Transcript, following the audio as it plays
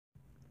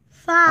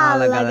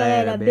Fala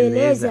galera,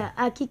 beleza? beleza?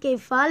 Aqui quem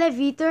fala é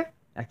Vitor.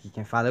 Aqui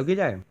quem fala é o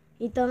Guilherme.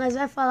 Então nós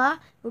vai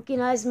falar o que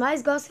nós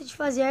mais gostamos de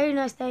fazer e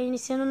nós está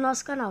iniciando o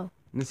nosso canal.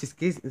 Não se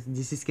esqueça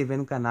de se inscrever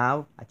no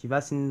canal, ativar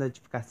o sininho de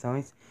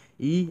notificações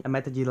e a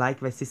meta de like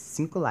vai ser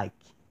 5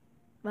 likes.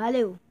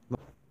 Valeu!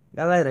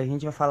 Galera, a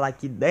gente vai falar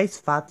aqui 10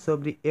 fatos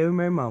sobre eu e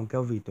meu irmão, que é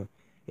o Vitor.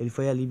 Ele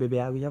foi ali beber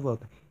água e já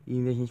volta.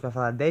 E a gente vai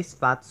falar 10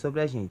 fatos sobre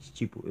a gente.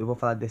 Tipo, eu vou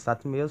falar 10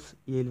 fatos meus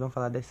e ele vai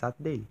falar 10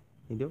 fatos dele.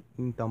 Entendeu?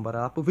 Então bora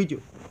lá pro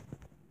vídeo.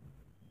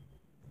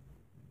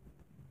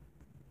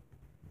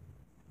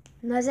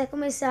 Nós vai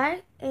começar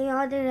em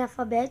ordem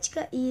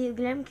alfabética e o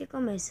Guilherme que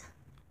começa.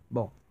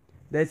 Bom,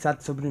 10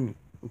 fatos sobre mim.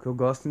 O que eu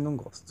gosto e não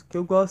gosto. O que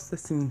eu gosto,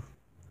 assim,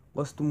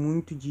 gosto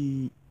muito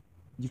de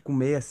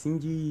comer, assim,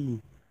 de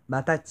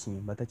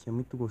batatinha. Batatinha é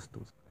muito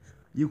gostoso.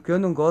 E o que eu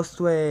não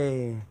gosto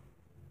é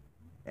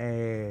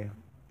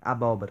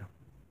abóbora.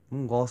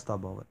 Não gosto da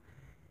abóbora.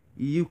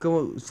 E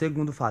o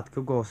segundo fato que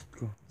eu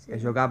gosto é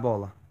jogar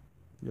bola.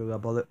 Jogar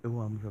bola, eu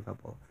amo jogar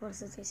bola.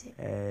 Força, terceiro.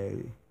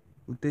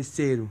 O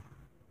terceiro,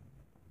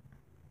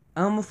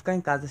 amo ficar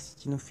em casa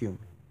assistindo filme.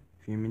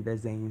 Filme,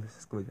 desenho,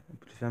 essas coisas.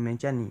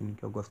 Principalmente anime,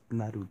 que eu gosto do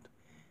Naruto.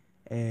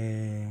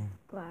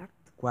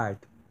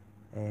 Quarto,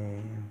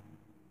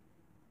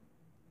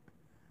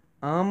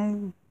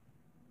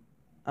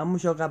 amo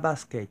jogar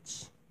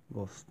basquete.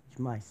 Gosto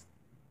demais.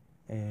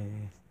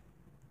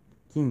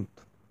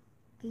 Quinto,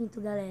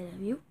 Galera,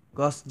 viu?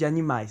 gosto de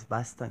animais,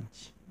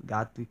 bastante.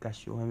 Gato e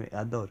cachorro, eu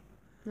adoro.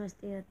 Nós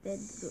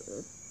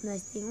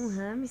tem um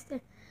hamster,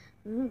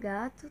 um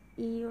gato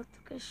e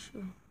outro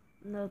cachorro.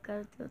 Não, eu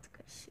quero ter outro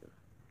cachorro.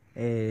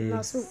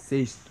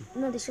 Sexto.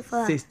 Não, deixa eu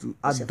falar. Sexto,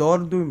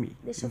 adoro dormir.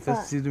 Deixa eu Não falar.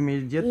 preciso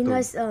dormir o dia E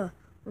todo.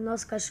 o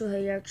nosso cachorro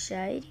é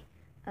Yorkshire,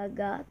 a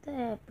gata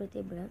é preta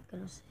e branca,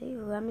 não sei.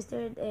 O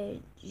hamster é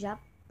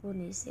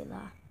japonês, sei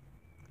lá.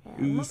 É E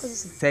alguma coisa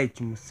assim.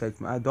 sétimo,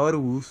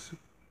 adoro urso.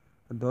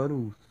 Adoro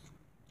urso.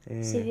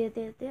 Você vê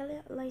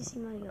até lá em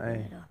cima ali, ó,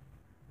 galera.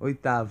 Ó.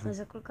 Oitavo. Nós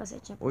vamos colocar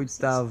setinha pra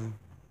Oitavo.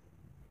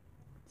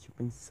 Deixa eu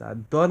pensar.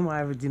 Adoro uma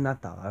árvore de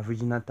Natal. A árvore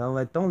de Natal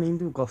é tão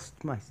linda, eu gosto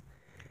demais.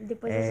 vocês.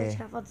 Depois nós vamos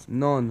tirar fotos.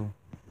 Nono.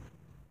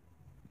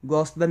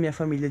 Gosto da minha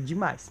família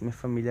demais. Minha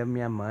família,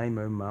 minha mãe,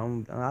 meu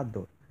irmão, eu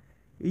adoro.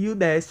 E o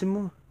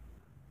décimo,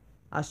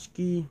 acho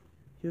que...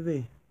 Deixa eu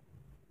ver.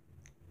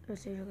 Eu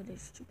sei jogador de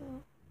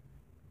futebol.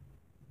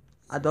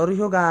 Adoro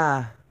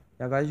jogar.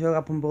 Agora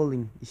jogar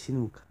pambolim e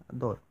sinuca.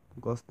 Adoro.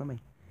 Gosto também.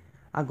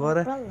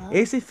 Agora,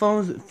 esses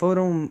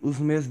foram os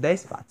meus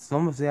 10 fatos.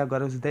 Vamos ver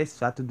agora os 10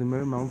 fatos do meu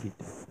irmão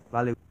Vitor.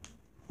 Valeu.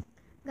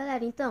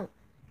 Galera, então,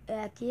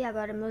 aqui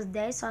agora meus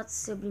 10 fatos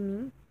sobre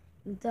mim.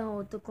 Então,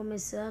 eu tô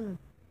começando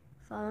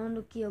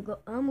falando que eu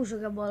amo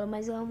jogar bola,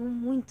 mas eu amo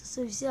muito,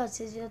 sou viciado.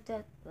 Vocês viram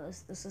até,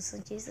 eu sou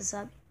santista,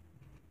 sabe?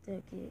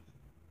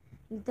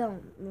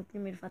 Então, meu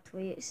primeiro fato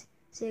foi esse.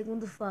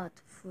 Segundo fato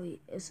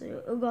foi,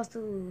 eu gosto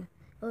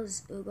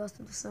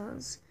do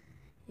Santos,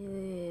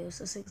 eu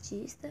sou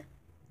santista.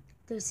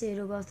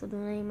 Terceiro, eu gosto do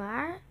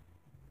Neymar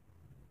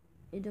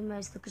e do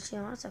Messi, do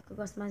Cristiano, só que eu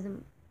gosto mais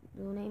do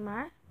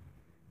Neymar.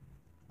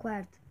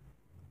 Quarto,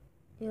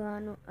 eu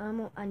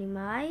amo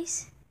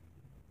animais.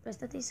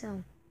 Presta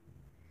atenção.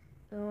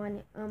 Eu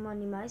amo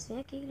animais. Vem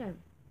aqui, Guilherme.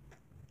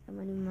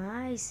 Amo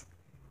animais.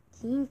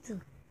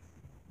 Quinto.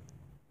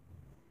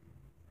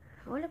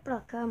 Olha pra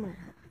cá, mano.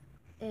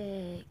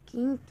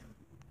 Quinto.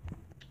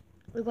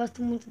 Eu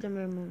gosto muito do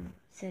meu irmão.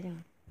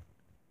 Sério.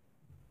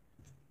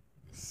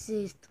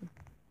 Sexto.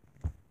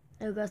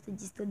 Eu gosto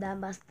de estudar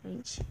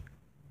bastante.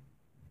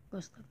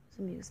 Gosto dos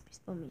amigos,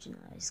 principalmente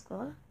na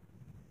escola.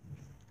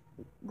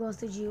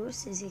 Gosto de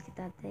urso, esse aqui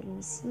tá até ali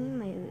em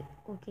cima.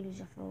 O que ele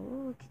já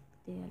falou, que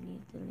tem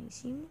ali até lá em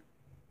cima.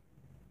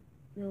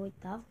 Meu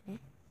oitavo, né?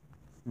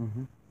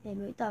 É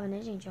meu oitavo,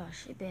 né, gente? Eu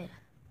acho. Pera.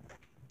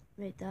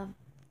 Meu oitavo.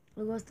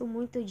 Eu gosto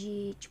muito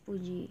de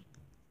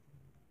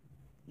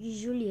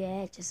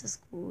Juliette, essas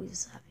coisas,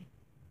 sabe?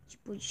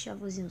 Tipo de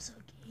chavozinho, só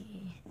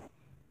que...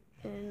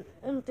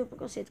 Eu não tenho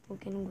preconceito com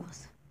quem não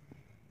gosta.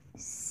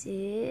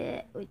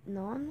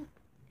 Nono.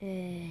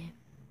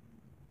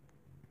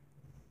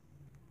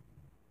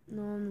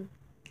 Nono.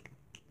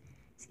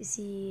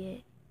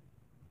 Esqueci.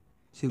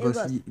 Você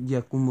gosta de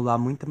acumular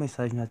muita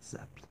mensagem no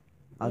WhatsApp.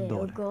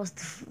 Adoro. Eu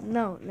gosto.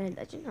 Não, na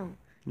verdade não.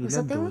 Ele Eu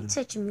só tenho adora.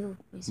 27 mil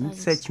mensagens.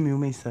 27 mil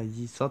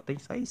mensagens. Só tem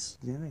só isso,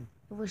 né?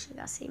 Eu vou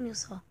chegar a 100 mil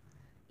só.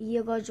 E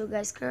eu gosto de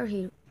jogar Scare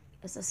Hero.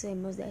 Essas são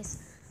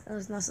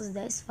os nossos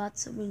 10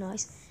 fatos sobre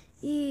nós.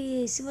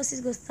 E se vocês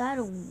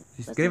gostaram,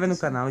 se inscreva no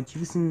canal,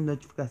 ative o sininho de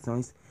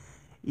notificações.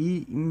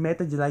 E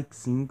meta de like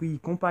 5 e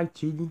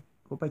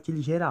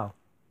compartilhe geral.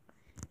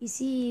 E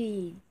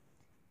se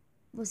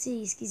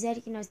vocês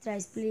quiserem que nós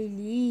traz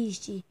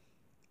playlist,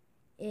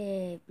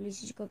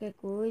 playlist de qualquer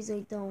coisa, ou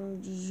então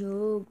de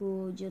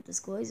jogo, de outras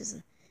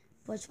coisas,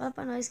 pode falar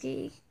pra nós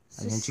que...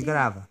 A gente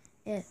grava.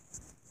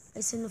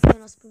 Esse não foi o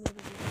nosso primeiro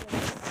vídeo.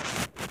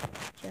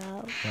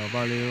 Tchau. Tchau,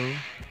 valeu.